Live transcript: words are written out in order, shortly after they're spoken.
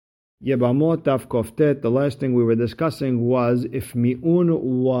Yebamot Taf Koftet, the last thing we were discussing was if mi'un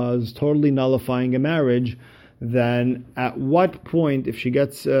was totally nullifying a marriage, then at what point, if she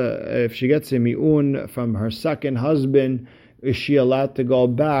gets a mi'un from her second husband, is she allowed to go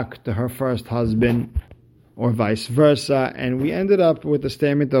back to her first husband, or vice versa? And we ended up with the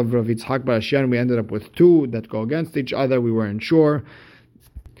statement of Rav Yitzhak Bar Ashiyan. We ended up with two that go against each other. We weren't sure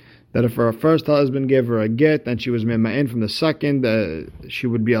that if her first husband gave her a get and she was mema'in from the second, she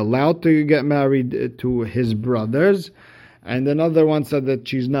would be allowed to get married to his brothers. And another one said that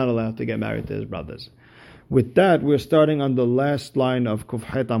she's not allowed to get married to his brothers. With that, we're starting on the last line of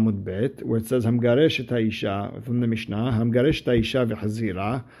Kufhet Amud Bet, where it says, Hamgaresh Ta'isha, from the Mishnah, Hamgaresh Ta'isha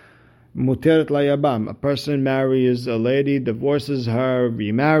v'chazira, Muteret layabam. A person marries a lady, divorces her,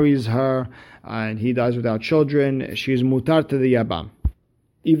 remarries her, and he dies without children. She's mutar to the yabam.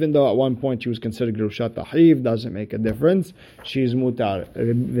 Even though at one point she was considered Gerushat Ahiv, doesn't make a difference. She's mutar.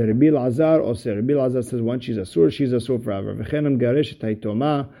 Rabbi Elazar Oser. Rabbi Elazar says once she's asur forever. V'chenem garesh et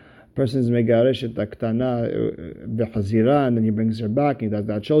haytoma. Person's megaresh et aktana v'chazira, and then he brings her back. He does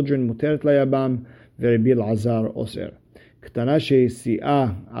that children. Muteret layabam. Rabbi Elazar Oser. Ktana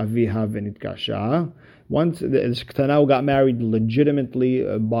she'si'a aviha v'nitkasha. Once this Ktana got married legitimately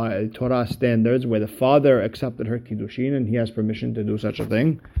by Torah standards, where the father accepted her kiddushin and he has permission to do such a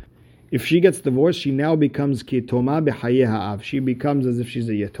thing, if she gets divorced, she now becomes kitoma b'chayei ha'av. She becomes as if she's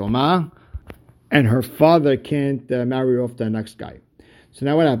a yetoma, and her father can't marry her off to the next guy. So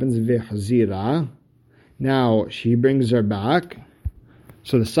now what happens? V'chazira. Now she brings her back.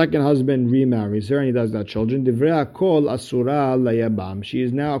 So the second husband remarries her and he does that children. Divrei kol asura layabam. She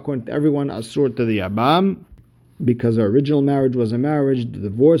is now, according to everyone, asur to the yabam, because her original marriage was a marriage, the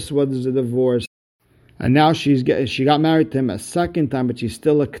divorce was a divorce, and now she got married to him a second time, but she's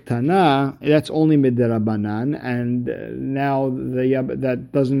still a ktana. That's only midirabanan, and now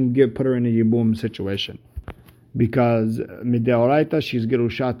that doesn't put her in a yibum situation, because mideoraita she's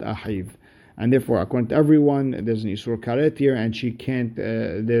gerushat ahiv. And therefore, according to everyone, there's an Isur Karet here, and she can't,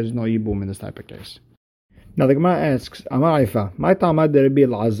 there's no Yibum in this type of case. Now the Gemara asks, Amar Aifa, my Tamad Rabbi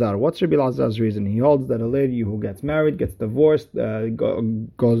Elazar. What's Rabbi Elazar's reason? He holds that a lady who gets married, gets divorced,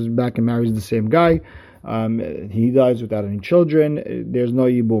 goes back and marries the same guy, he dies without any children, there's no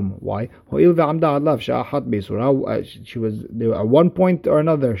Yibum. Why? She was, there at one point or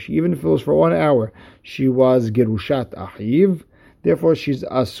another, even if it was for 1 hour, she was Gerushat Ahiv. Therefore, she's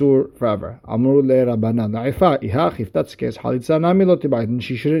asur forever. Amru le Rabbanan Aifa ihach. If that's the case, halitza nami lo tibayit, and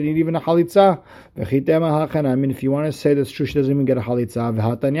she shouldn't need even a halitza. V'chitema hachen. I mean, if you want to say that's true, she doesn't even get a halitza.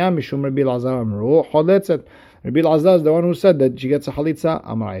 V'hatanya mishum Rabbi Elazar amru choletzet. Rabbi Elazar is the one who said that she gets a halitza.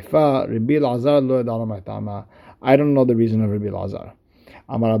 Amar Aifa. Rabbi Elazar lo yadal ma'tama. I don't know the reason of Rabbi Elazar.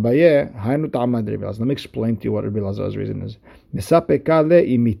 Amar Abaye haynu ta'amad Rabbi Elazar. Let me explain to you what Rabbi Elazar's reason is. Misapeka le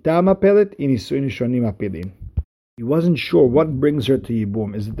imitama pelet inisuin shonim apilin. He wasn't sure what brings her to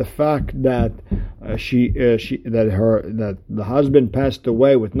Yibum. Is it the fact that that the husband passed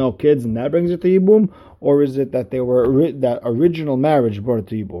away with no kids and that brings her to Yibum, or is it that that original marriage brought her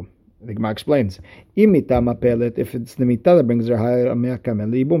to Yibum? The Gemara explains, if it's the mita that brings her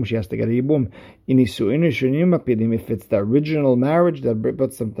Yibum, she has to get a Yibum. If it's the original marriage that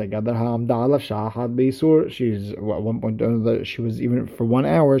puts them together, she's at one point she was, even for 1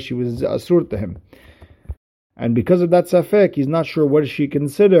 hour, she was asur to him. And because of that safek, he's not sure what she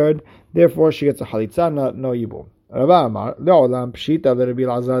considered. Therefore, she gets a halitza, no yibum. Rava Amar, le'olam pshita Rabbi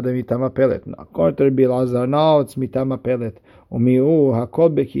Elazar de mitama pelet. According to Rabbi Elazar, no, it's mitama pelet. Umiu hakol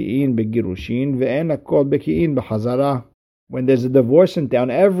beki'in begirushin ve'en hakol beki'in behazara. When there's a divorce in town,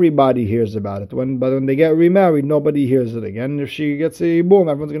 everybody hears about it. But when they get remarried, nobody hears it again. If she gets a yibum,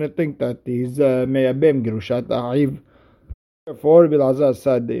 everyone's going to think that he's meyabim girushat ahiv. Therefore, Rabbi Elazar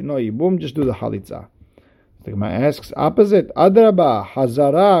said, no yibum, just do the halitza. The Gemara asks opposite. Adraba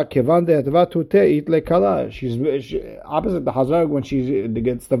hazara kevan de'atva teit lekala. She's opposite the hazara when she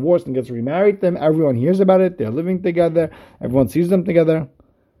gets divorced and gets remarried. Them everyone hears about it. They're living together. Everyone sees them together.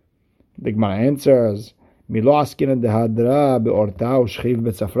 The Gemara answers, Milo askina dehadra beorta u'shchiv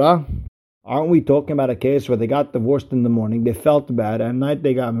betzafra. Aren't we talking about a case where they got divorced in the morning, they felt bad, at night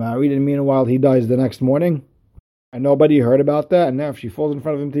they got married, and meanwhile he dies the next morning? And nobody heard about that, and now if she falls in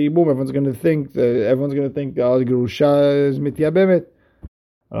front of him to Yibum, everyone's going to think the Gerusha is mityabemet.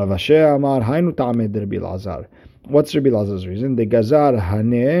 Rav Asher Amar Hainu Ta'amed Rabbi Elazar. What's Rabbi Elazar's reason? The Gazar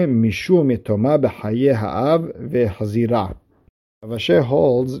Haneh Mishum Yetoma B'Chayei Ha'av Ve'Chazira. Rav Asher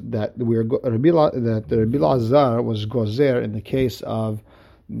holds that Rabbi Elazar was gozer in the case of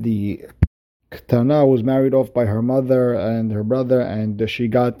the Ktana was married off by her mother and her brother, and she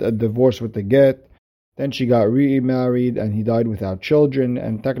got a divorce with the get. Then she got remarried and he died without children,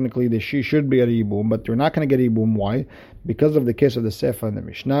 and technically she should be a Yibum, but you're not going to get Yibum. Why? Because of the case of the Sefer and the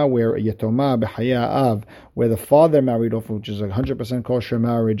Mishnah, where Yetoma b'Haya Av, where the father married off, which is a 100% kosher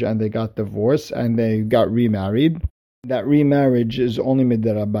marriage, and they got divorced and they got remarried. That remarriage is only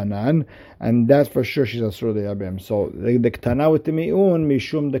midirabanan, and that's for sure she's asur liyabim. So the ktana with the mi'un,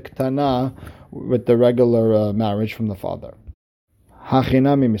 mishum the ktana with the regular marriage from the father.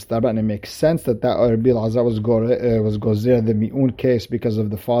 Hachinami mistaba, and it makes sense that Rabbi Elazar was gozer the mi'un case because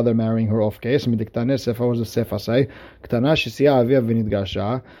of the father marrying her off case. Midiktane sefa was a sefa say ktana shisiya avia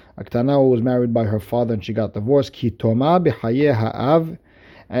v'nidgasha. A ktana was married by her father and she got divorced. Ki toma b'haye ha'av.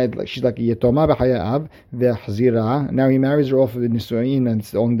 And she's like Yetoma b'Haya Av ve'Hazira. Now he marries her off of the Nisuin and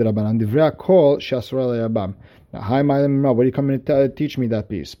it's only the Rabbanan. Divrei Kol she'asura le'Yabam. Now, hi, my what are you coming to teach me that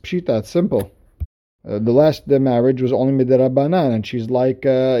piece? Pshita, it's simple. The last marriage was only midirabanan, and she's like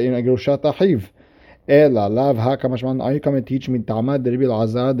Gerushat Achiv. Ela lav hakamashman. Are you coming to teach me Tamad Rabbi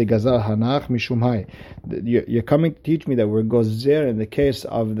Elazar the Gazar Hanach Mishum Hai? You're coming to teach me that we're gozer in the case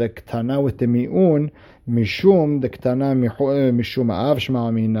of the Ktana with the Mi'un. Mishum the Ktana Mishum Av Shema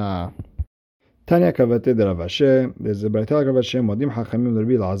Amina. Tanya Kavate de Rav Ashi. There's a Braita Rav Ashi. Modim Hachamim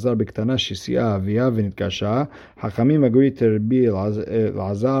Rabbi Elazar b'Ktana Shisia Avia v'Nitkasha. Hachamim agreed to Rabbi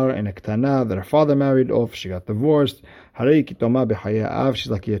Elazar in a Ktana that her father married off. She got divorced. Harei Kitoma b'Haya Av.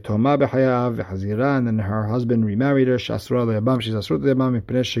 She's like Yetoma b'Haya Av v'Hazira, and then her husband remarried her. Shasura le'Yabam. She's asur le'Yabam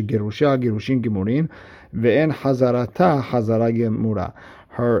mipnei shegerusha gerushin gemurin ve'en hazarata hazara gemura.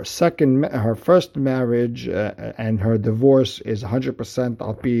 Her first marriage and her divorce is 100%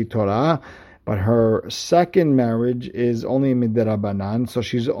 al pi Torah, but her second marriage is only midirabanan. So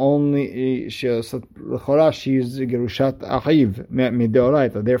she's gerushat achiv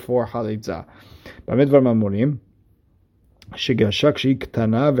midoraita, therefore halitza. B'midvar mamurim shegasha k'shi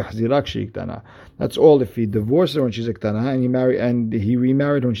ktana v'chzira k'shi ktana. That's all. If he divorced her when she's a ktana and he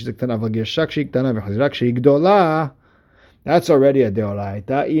remarried when she's a ktana, v'gesha k'shi ktana v'chzira k'shi gdola. That's already a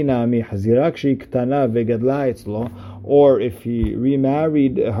deoraita. Inami hazirak she ktana vegadla itzlo. Or if he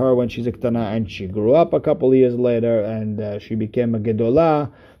remarried her when she's a ktana and she grew up a couple of years later and she became a gedola,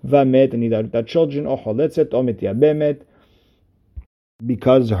 vamet and he died without children, or choletzet or mityabemet,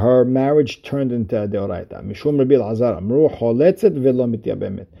 because her marriage turned into a deoraita. Mishum Rabbi Elazar amru choletzet velo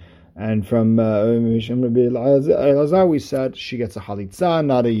mityabemet. And from Mishum Rabbi Elazar we said she gets a halitza,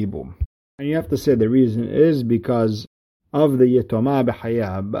 not a yibum. And you have to say the reason is because of the Yetoma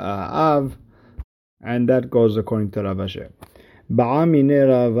b'Haya Av, and that goes according to Rav Ashi. Ba'amine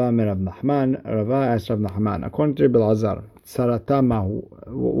Rava Rav Nachman. Rava asked Rav Nachman, according to Rabbi Elazar, Tzarata mahu.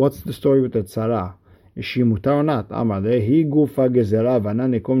 What's the story with the tzara? Is she mutar or not? Amar he gufa gezerah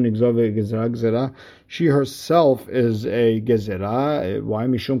v'ana nikum nigzov gezerah gezerah. She herself is a gezerah. Why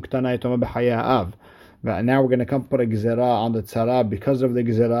mishum ktana Yetoma b'Haya Av? Now we're going to come put a gezerah on the tzara because of the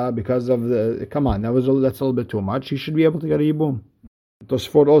gezerah, because of the... Come on, that's a little bit too much. He should be able to get a yibum.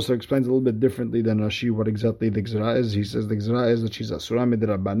 Tosfot also explains a little bit differently than Rashi what exactly the gezerah is. He says the gezerah is that she's asura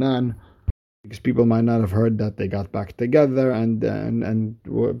midrabanan, because people might not have heard that they got back together,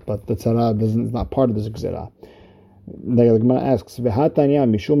 but the tzara is not part of this gezerah. The Gemara asks, "V'hatanya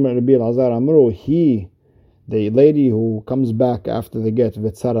mishum Rabbi Elazar amru he." The lady who comes back after the get,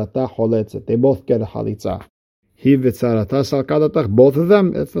 v'tzarata choletzet, they both get a halitza. He v'tzarata salkadatach, both of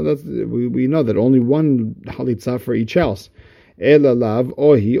them. We know that only one halitza for each house. Ela lav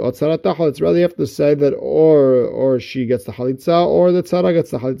or he or tzarata choletz. Rather, you have to say that or she gets the halitza or the tzara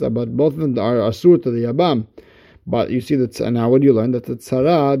gets the halitza. But both of them are asur to the yabam. But you see that now. What do you learn? That the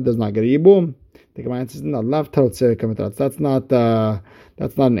tzara does not get a yibum. The Gemara says, "No, lav tarotze kamitatz." That's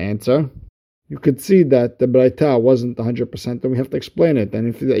not an answer. You could see that the Braita wasn't 100%, and we have to explain it. And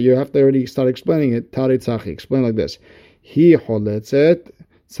if you have to already start explaining it, Tari Tzachi, explain like this: He choletzet,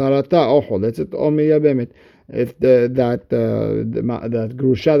 tzarata o choletzet o miyabemet. If that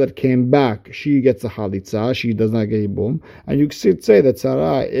grusha that came back, she gets a halitza, she does not get a boom. And you could say that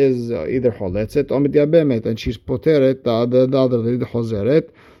tzara is either choletzet or miyabemet, and she's poteret, the other lady chozeret,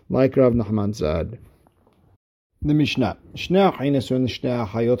 like Rav Nachman said. The Mishnah: Shnei achaynesun shnei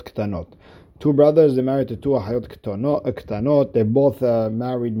achayot ktanot. Two brothers, they married to two ahayot ktanot. They both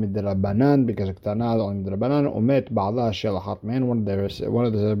married midrabanan because ktana only midrabanan. Umet ba'ala shel achat men. One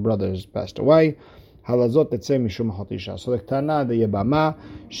of the brothers passed away. Halazot tetzeh mishum hatisha. So the ktana, the yebama,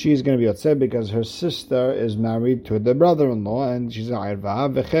 she's going to be yotzeh because her sister is married to the brother-in-law and she's a irva.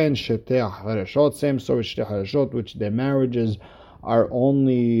 V'chen sheteh hareshot. Same story sheteh hareshot, which their marriages are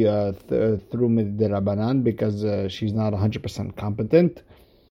only through midrabanan because she's not 100% competent.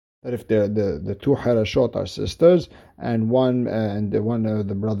 That if the two harashot are sisters and one of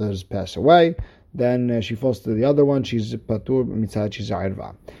the brothers pass away, then she falls to the other one, she's patur mitzad, she's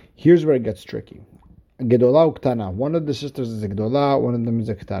irva. Here's where it gets tricky. Gedola uktana. One of the sisters is a gedola, one of them is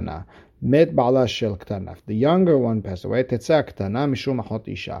a ktana. Met ba'ala shel ktana. If the younger one passed away, tetzah ktana mishum achot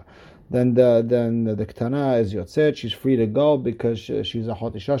isha. Then the ktana is yotzet. She's free to go because she's a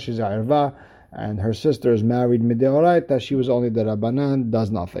hot isha, she's a irva, and her sister is married mideoraita. She was only the rabbanan,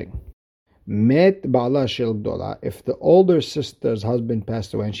 does nothing. Met ba'ala shel gdola. If the older sister's husband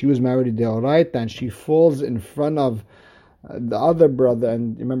passed away and she was married to deoraita and she falls in front of the other brother,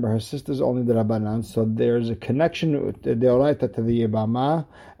 and remember her sister's only the rabbanan, so there's a connection with the deoraita to the yibama,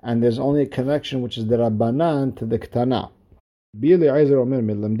 and there's only a connection which is the rabbanan to the ktana. We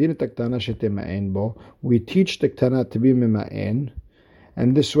teach the ktana to be mima'en,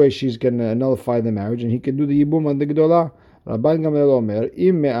 and this way she's going to nullify the marriage, and he can do the yibum on the gdola. Rabban Gamliel Omer,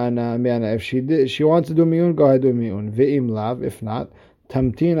 im me'ana, if she wants to do mi'un, go ahead do mi'un. Ve'im lav, if not,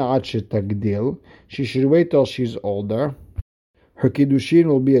 tamtina ad shetagdil, she should wait till she's older. Her kiddushin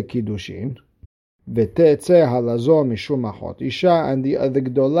will be a kiddushin. Ve'te'etzeh halazo mishum achot isha, and the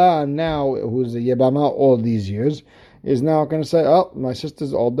gdola now, who's a yebama all these years, is now going to say, oh, my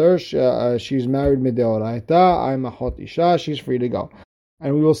sister's older, she's married mideoraita, I'm a hot isha, she's free to go.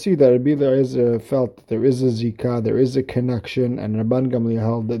 And we will see that Rabbi Eliezer felt that there is a zikah, there is a connection, and Rabban Gamliel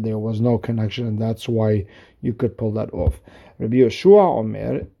held that there was no connection, and that's why you could pull that off. Rabbi Yeshua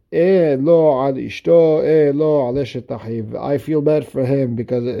Omer, lo ad ishto, lo aleshet achiv. I feel bad for him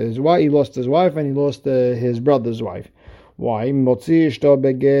because he lost his wife and he lost his brother's wife. Why? Motzi ishto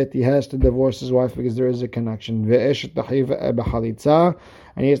beget, he has to divorce his wife because there is a connection. Ve'eshet achiv b'chalitza,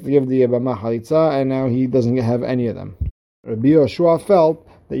 and he has to give the yebama chalitza, and now he doesn't have any of them. Rabbi Yoshua felt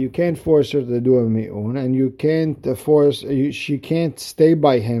that you can't force her to do a mi'un, and you can't she can't stay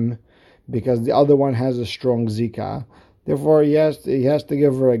by him because the other one has a strong zikah. Therefore, he has to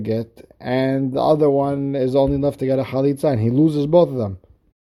give her a get, and the other one is only left to get a chalitza, and he loses both of them.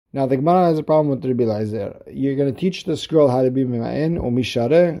 Now, the Gemara has a problem with Rabbi Eliezer. You're going to teach this girl how to be mima'en or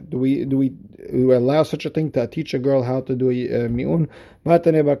mishareh. Do we allow such a thing to teach a girl how to do a mi'un?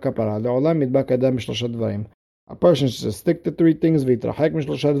 A person should stick to three things,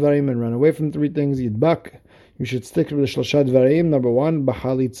 and run away from three things. Yidbak, you should stick to the shlosha dvarim. Number one,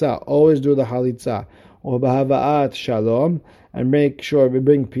 b'chalitza, always do the chalitza. Or b'hava'at shalom, and make sure we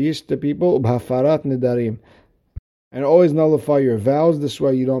bring peace to people. B'hafarat nedarim, and always nullify your vows. This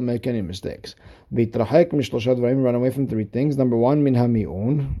way you don't make any mistakes. V'yitrachek mishlosha dvarim, run away from three things. Number one, min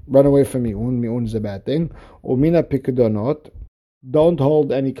hami'un, run away from mi'un. Mi'un is a bad thing. Or mina pikdonot, don't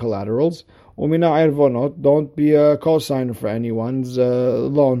hold any collaterals. Umina irvonot, don't be a co-signer for anyone's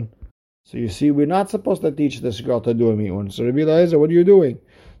loan. So you see, we're not supposed to teach this girl to do a mi'un. So Rabbi Eliezer, what are you doing?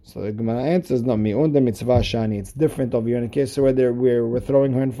 So the Gemara answers, no, mi'un the mitzvah shani. It's different over here. In a case where we're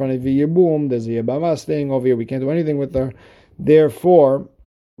throwing her in front of the yibum, there's a yabama staying over here, we can't do anything with her. Therefore,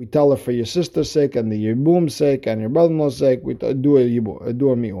 we tell her for your sister's sake and the yibum's sake and your brother-in-law's sake, we do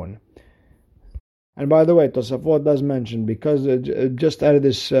a mi'un. And by the way, Tosafot does mention, because just out of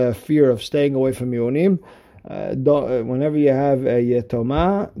this fear of staying away from Yonim, whenever you have a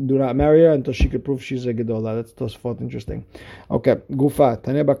Yetoma, do not marry her until she could prove she's a Gedola. That's Tosafot interesting. Okay, Gufa,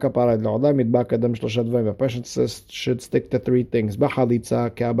 Taneba Kapara, Midbak Adam Shlosha Dvarim. A person should stick to three things.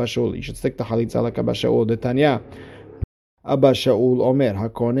 B'chalitza K'Abba Shaul. You should stick to Chalitza like Abba Shaul. The Tanya. Abba Shaul Omer,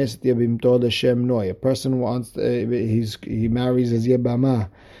 HaKones Yabimto L'Shem Noi. A person wants, he marries his Yebama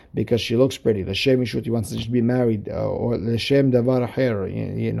because she looks pretty. L'Shem Yishut, he wants to just be married. Or L'Shem Davar Acher,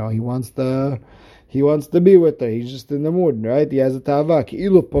 he wants to be with her. He's just in the mood, right? He has a Tava.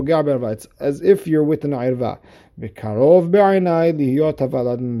 Ki'ilu Poga Berva. It's as if you're with an Irva. V'karov Be'ainai Lihiyot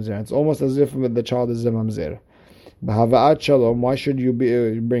Havalad Mamzer. It's almost as if the child is a Mamzer. B'hava'at shalom, why should you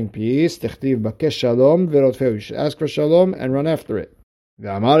bring peace? Tichtiv bakesh shalom v'rotfeu. You should ask for shalom and run after it.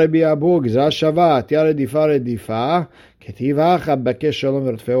 V'amar Rabbi Abu, gzah shava, atiyah redifa redifa, ketiv hacha bakesh shalom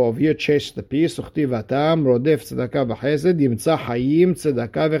v'rotfeu. Over here, chase the peace. Uchtiv atam, rodef tzedakah v'chesed, yimtza hayim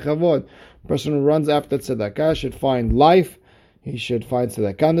tzedakah v'chavod. The person who runs after tzedakah should find life. He should find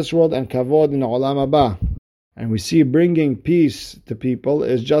tzedakah in this world and kavod in olam haba. And we see bringing peace to people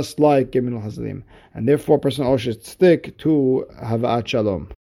is just like Gimel Hazadim. And therefore, a person should stick to Hava'at Shalom.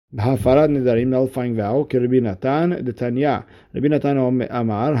 B'hafarat Nidarim, nullifying vow, ki Rabbi Natan, the Tanya. Rabbi Natan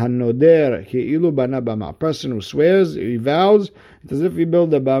Amar, Hanoder, Ki'ilu Bana Bama. A person who swears, he vows, it's as if you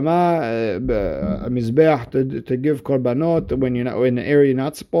build a Bama, a Mizbeach to give Korbanot when you're not, in an area you're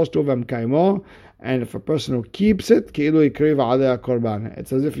not supposed to, V'amkaimo. And if a person who keeps it, Ki'ilu Yikriv Alei Korban.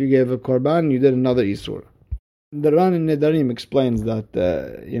 It's as if you gave a Korban, you did another Isur. The Ran in Nedarim explains that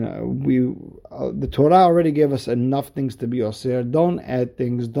the Torah already gave us enough things to be osir. Don't add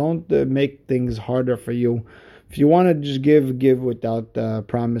things. Don't make things harder for you. If you want to just give without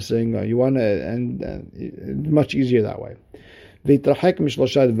promising, or you want to, and much easier that way. V'yitrachek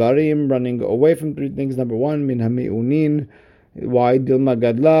mishlosha dvarim, running away from three things. Number one, min hami'unin. Why dilma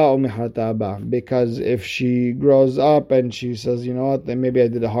gadla o miharta abba? Because if she grows up and she says, you know what, then maybe I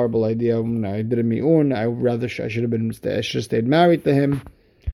did a horrible idea. I did a mi'un. I should have stayed married to him.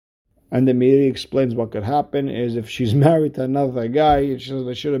 And the Meiri explains what could happen is if she's married to another guy, she says,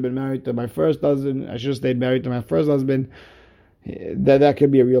 I should have been married to my first husband. I should have stayed married to my first husband. That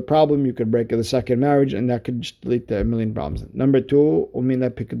could be a real problem. You could break the second marriage, and that could lead to a million problems. Number two, umina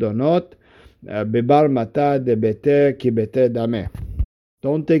pikdonot. Bibar mata de bete ki bete dame.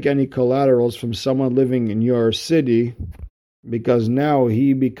 Don't take any collaterals from someone living in your city, because now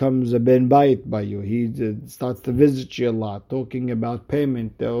he becomes a ben bayit by you. He starts to visit you a lot, talking about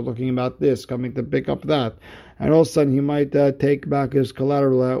payment, talking about this, coming to pick up that. And all of a sudden he might take back his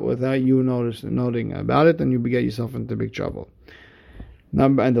collateral out without you noting about it, and you get yourself into big trouble.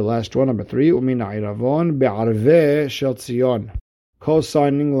 And the last one, number three, umina iravon be'arve shel Tzion.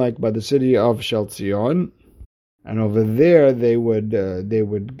 Co-signing like by the city of Shel Tzion, and over there they would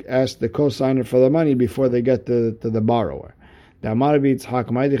ask the co-signer for the money before they get to the borrower. And the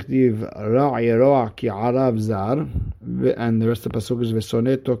rest of the pasuk is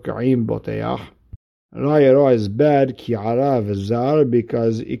v'soneh tok'im boteach. Ra is bad ki arav zar,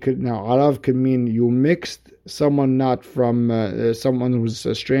 because arav could mean you mixed someone not from someone who's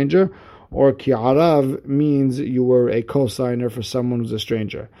a stranger, or ki arav means you were a co-signer for someone who's a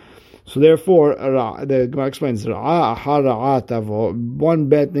stranger. So therefore, the Gemara explains, one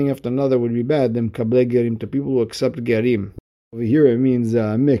bad thing after another would be bad. Them kablei gerim, to people who accept gerim. Over here it means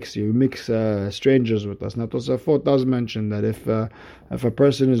mix. You mix strangers with us. Now Tosafot does mention that if a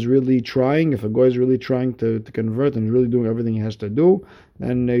person is really trying, if a guy is really trying to convert and really doing everything he has to do,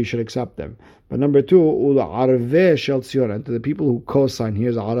 then you should accept them. But number two, arve shel Tzion, and to the people who co-sign.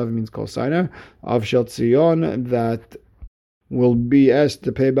 Here's arav means co-signer of shel Tzion, that will be asked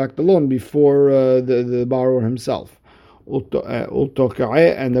to pay back the loan before the borrower himself. And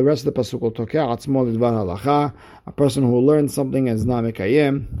the rest of the pasuk, a person who learns something and is not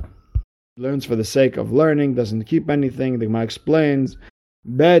mekayem, learns for the sake of learning, doesn't keep anything. The Gemara explains,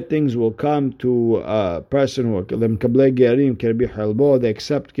 bad things will come to a person who them kablei gerim kerbi halbo. They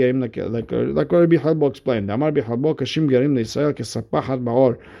accept gerim like Rabbi Halbo explained. Amar Rabbi Halbo kashim gerim leIsrael kesapachat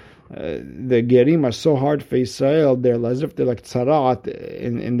baor. The gerim are so hard for Israel. They're as if they're like tzaraat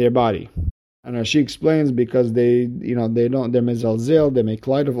in their body. And she explains because they're mezalzel, they make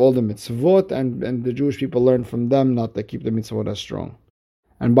light of all the mitzvot, and the Jewish people learn from them not to keep the mitzvot as strong.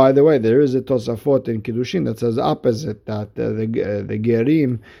 And by the way, there is a Tosafot in Kiddushin that says opposite, that the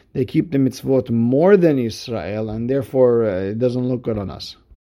Gerim, they keep the mitzvot more than Israel, and therefore it doesn't look good on us.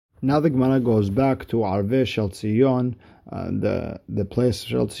 Now the Gemara goes back to Arve Shel Tzion, the place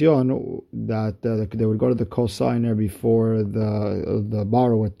Shel Tzion, that they would go to the co-signer before the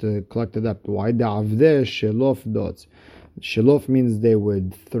borrower to collect the debt. Why da'avdeh shelof dots? Shelof means they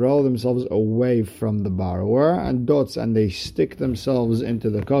would throw themselves away from the borrower, and dots, and they stick themselves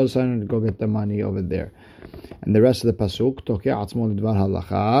into the co-signer to go get the money over there. And the rest of the pasuk, tokeh atzmo lidvar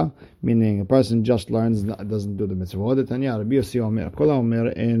halacha, meaning a person just learns, doesn't do the mitzvah. Rabbi Yossi Omer, kol Omer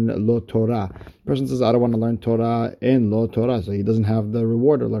in lo Torah. The person says, I don't want to learn Torah in lo Torah, so he doesn't have the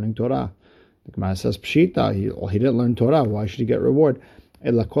reward of learning Torah. The Gemara says, Pshita, he didn't learn Torah, why should he get reward?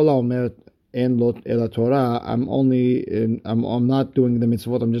 Ela kol Omer in lo Torah, I'm not doing the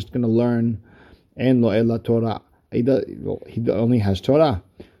mitzvot, I'm just going to learn in lo ela Torah. He only has Torah.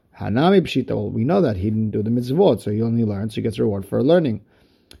 Hanami Pshita, well, we know that he didn't do the mitzvot, so he only learns, so he gets reward for learning.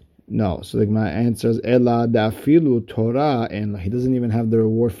 No, so the Gemara answers, Ela da'afilu Torah, and he doesn't even have the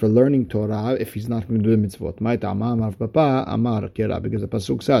reward for learning Torah if he's not going to do the mitzvot. Ma'ita amar papa amar kera, because the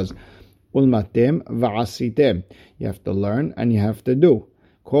pasuk says, Ulmatem va'asitem. You have to learn and you have to do.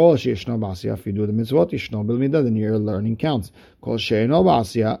 Kol she'eshno ba'asiyah, if you do the mitzvot, yeshno bil midah, then your learning counts. Kol she'eno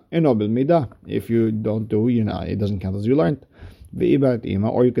ba'asiyah, eno bil midah. If you don't do, it doesn't count as you learned.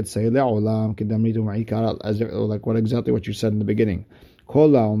 Or you could say le'olam kedamritu ma'ikar, like exactly what you said in the beginning.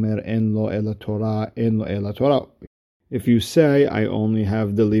 Kol ha'omer en lo ela Torah, en lo ela Torah. If you say, I only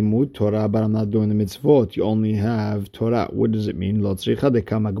have the limud Torah, but I'm not doing the mitzvot, you only have Torah, what does it mean? Lo tzricha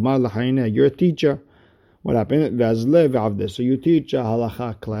dekam agmar l'chayineh, you're a teacher. What happened? So you teach a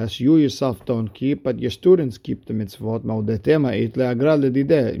halacha class, you yourself don't keep, but your students keep the mitzvot.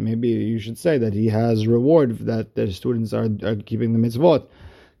 Maybe you should say that he has reward that the students are keeping the mitzvot.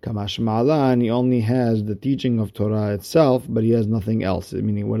 Kamash Ma'alan, he only has the teaching of Torah itself, but he has nothing else.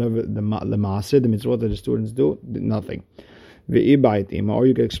 Meaning, whatever the ma'aseh, the mitzvot that the students do, nothing. Or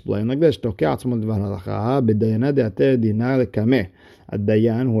you could explain like this: a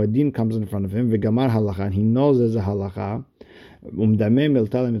dayan who a din comes in front of him, and he knows there's a halacha.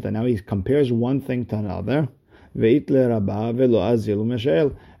 Now he compares one thing to another. And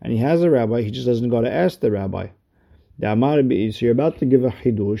he has a rabbi, he just doesn't go to ask the rabbi. So you're about to give a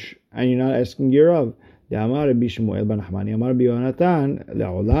chidush, and you're not asking your Rav.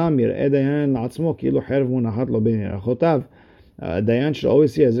 Dayan should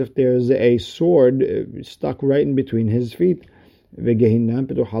always see as if there's a sword stuck right in between his feet. And he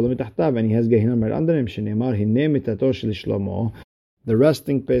has Gehinam right under him. The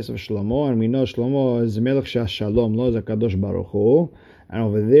resting place of Shlomo, and we know Shlomo is Melech Shalom, Lo Zakadosh Baruch Hu. And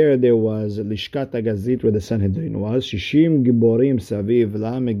over there was Lishkat HaGazit, where the Sanhedrin was. Shishim Giborim Saviv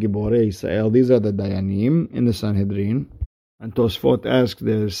Lame Giborei Yisrael. These are the Dayanim in the Sanhedrin. And Tosfot asks,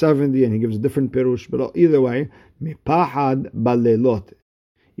 there's 70, and he gives a different pirush. But either way, Mipahad Balelot.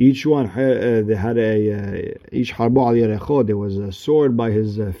 Each one, they had each Harbo Al Yerecho, there was a sword by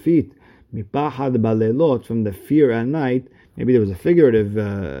his feet. Mipahad Balelot, from the fear at night. Maybe there was a figurative,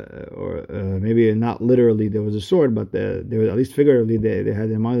 or maybe not literally there was a sword, but there was, at least figuratively, they had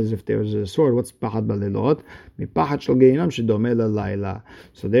in mind as if there was a sword. What's Pahad Balelot? Mipahad Shel Geinam Shedome Laila.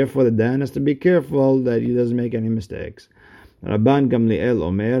 So therefore the Dan has to be careful that he doesn't make any mistakes. Rabban Gamliel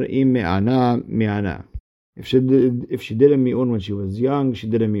Omer, Im Me'ana, Me'ana. If she did a mi'un when she was young, she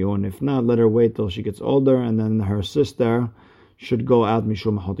did a mi'un. If not, let her wait till she gets older, and then her sister should go out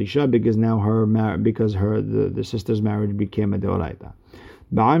mishum hotisha, because now the sister's marriage became a deoraita.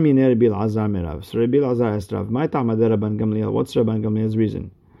 Ba'amine Rabbi Elazar merav. So Rabbi Elazar asked Rav, "My ta'amad Rabban Gamliel. What's Rabban Gamliel's reason?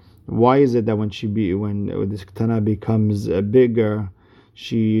 Why is it that when this ktana becomes bigger,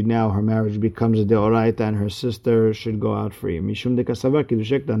 her marriage becomes a deoraita, and her sister should go out free? Mishum de kasava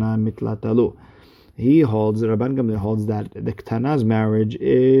kidushek ktana mitlatalu." He holds, Rabban Gamliel holds, that the ktana's marriage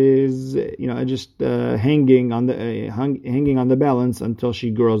is, just hanging on the balance until she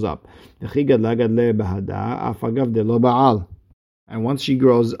grows up. And once she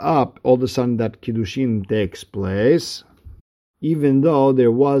grows up, all of a sudden that kiddushin takes place, even though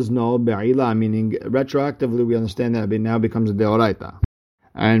there was no be'ila, meaning retroactively we understand that it now becomes a deoraita,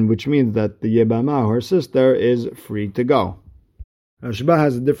 and which means that the yebama, her sister, is free to go. Rashba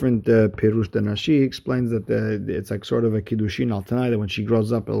has a different pirush than Rashi. He explains that it's like sort of a kiddushin al tanai, that when she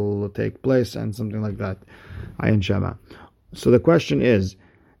grows up it'll take place, and something like that. Ayin Shama. So the question is,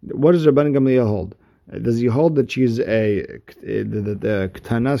 what does Rabban Gamliel hold? Does he hold that she's the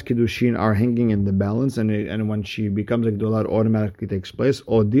ktanas kiddushin are hanging in the balance, and when she becomes a gdolah, it automatically takes place?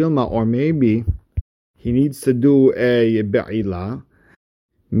 Or dilma, or maybe he needs to do a be'ilah,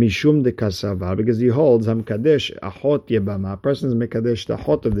 Mishum de kasava, because he holds Hamkadesh Ahot Yebama. A person is Mekadesh the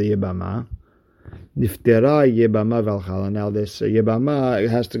Ahot of the Yebama. Niftera Yebama Valchala. Now this Yebama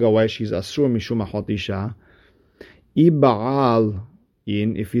has to go away. She's Asur Mishum Ahot Isha. Iba'al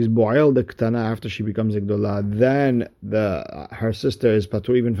in, if he's boiled the Ktana after she becomes a Gdolah, then her sister is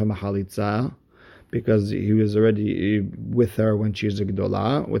Patur even from a Halitza, because he was already with her when she's a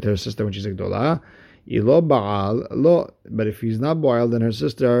Gdolah, with her sister when she's a Gdolah. Ilo Baal, lo. But if he's not boiled, then her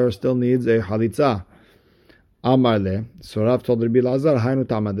sister still needs a halitza. Amarle. So Rav told Rabbi Elazar, Hainu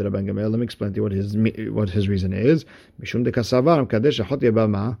Tamad Rabban Gamliel. Let me explain to you what his reason is. Mishum de kasavar mekadesh achot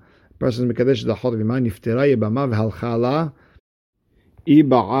yebama. Person mekadesh the achot yebama niftera yebama v'halchala. I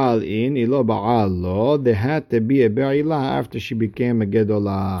Baal in ilo Baal lo. There had to be a be'ilah after she became a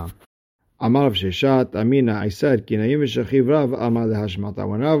gedolah. Amar Rav Sheshat, Amina, I said, Kinayim v'shachiv Rav, Amar lehashmata.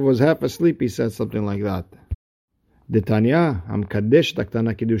 When Rav was half asleep, he said something like that. Detanya, Hamkadesh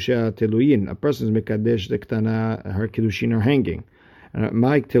taktana kiddusha teluyin. A person is mekadesh taktana, her kiddushin are hanging. And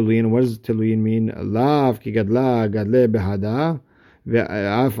Mike teluyin, what does teluyin mean? Lav ki gadla gadle behada,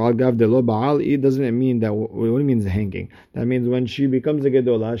 ve'af al gav de lo ba'al. It doesn't mean that, what it means hanging. That means when she becomes a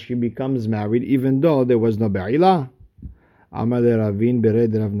gedolah, she becomes married, even though there was no be'ilah. Amar Ravin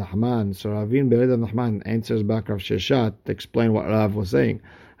Bered Rav Nachman. So Ravin Bered Rav Nachman answers back Rav Sheshat to explain what Rav was saying.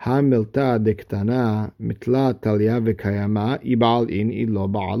 Ha milta dektana mitla talia v'kayama ibal in ilo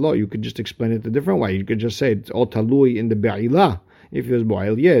ba'alo. You could just explain it a different way. You could just say it's all talui in the be'ilah. If it was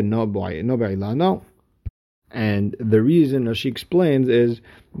boil, yeah, no be'ilah, no. And the reason, as she explains, is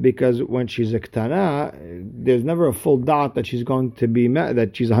because when she's a ktana, there's never a full dot that she's going to be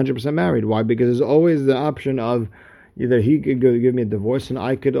that she's 100% married. Why? Because there's always the option of either he could give me a divorce and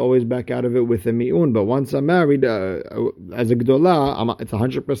I could always back out of it with a mi'un. But once I'm married, as a gdolah, it's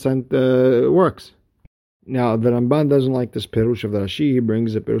 100% works. Now, the Ramban doesn't like this Perush of the Rashi. He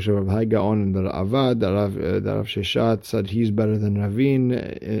brings the Perush of Rav Gaon and the Ravad. The Rav Sheshat said he's better than Ravin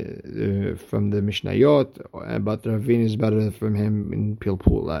from the Mishnayot, but Ravin is better from him in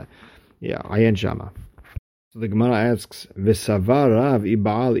Pilpul. Ayin Shama. So the Gemara asks, "V'savar Rav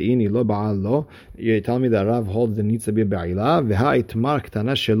iba'al ini lo ba'al lo." You tell me that Rav holds the needs to be ba'ila. V'ha itmar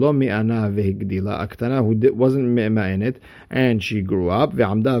ktana shelo mi'ana v'higdila. A ktana who wasn't me'ema in it, and she grew up.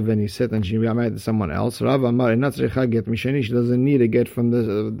 V'amda v'niset, and she married to someone else. Rav amar ina tzricha get misheni. She doesn't need a get from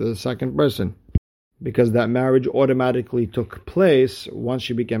the second person, because that marriage automatically took place once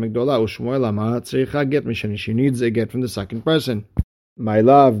she became Gdola. Ushmuel amar tzricha get misheni. She needs a get from the second person. My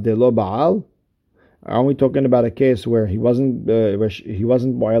love, de lo ba'al. Are we talking about a case where he wasn't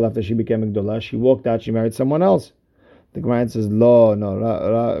boil after she became Gdola? She walked out, she married someone else. The Gemara says, no.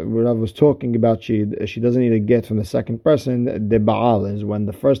 Rav was talking about she doesn't need a get from the second person. The Baal is when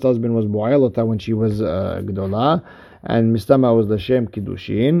the first husband was boilota when she was Gdola, and Mistama was the Shem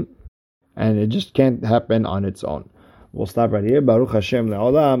Kiddushin, and it just can't happen on its own. We'll stop right here. Baruch Hashem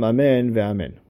le'olam. Amen ve'amen.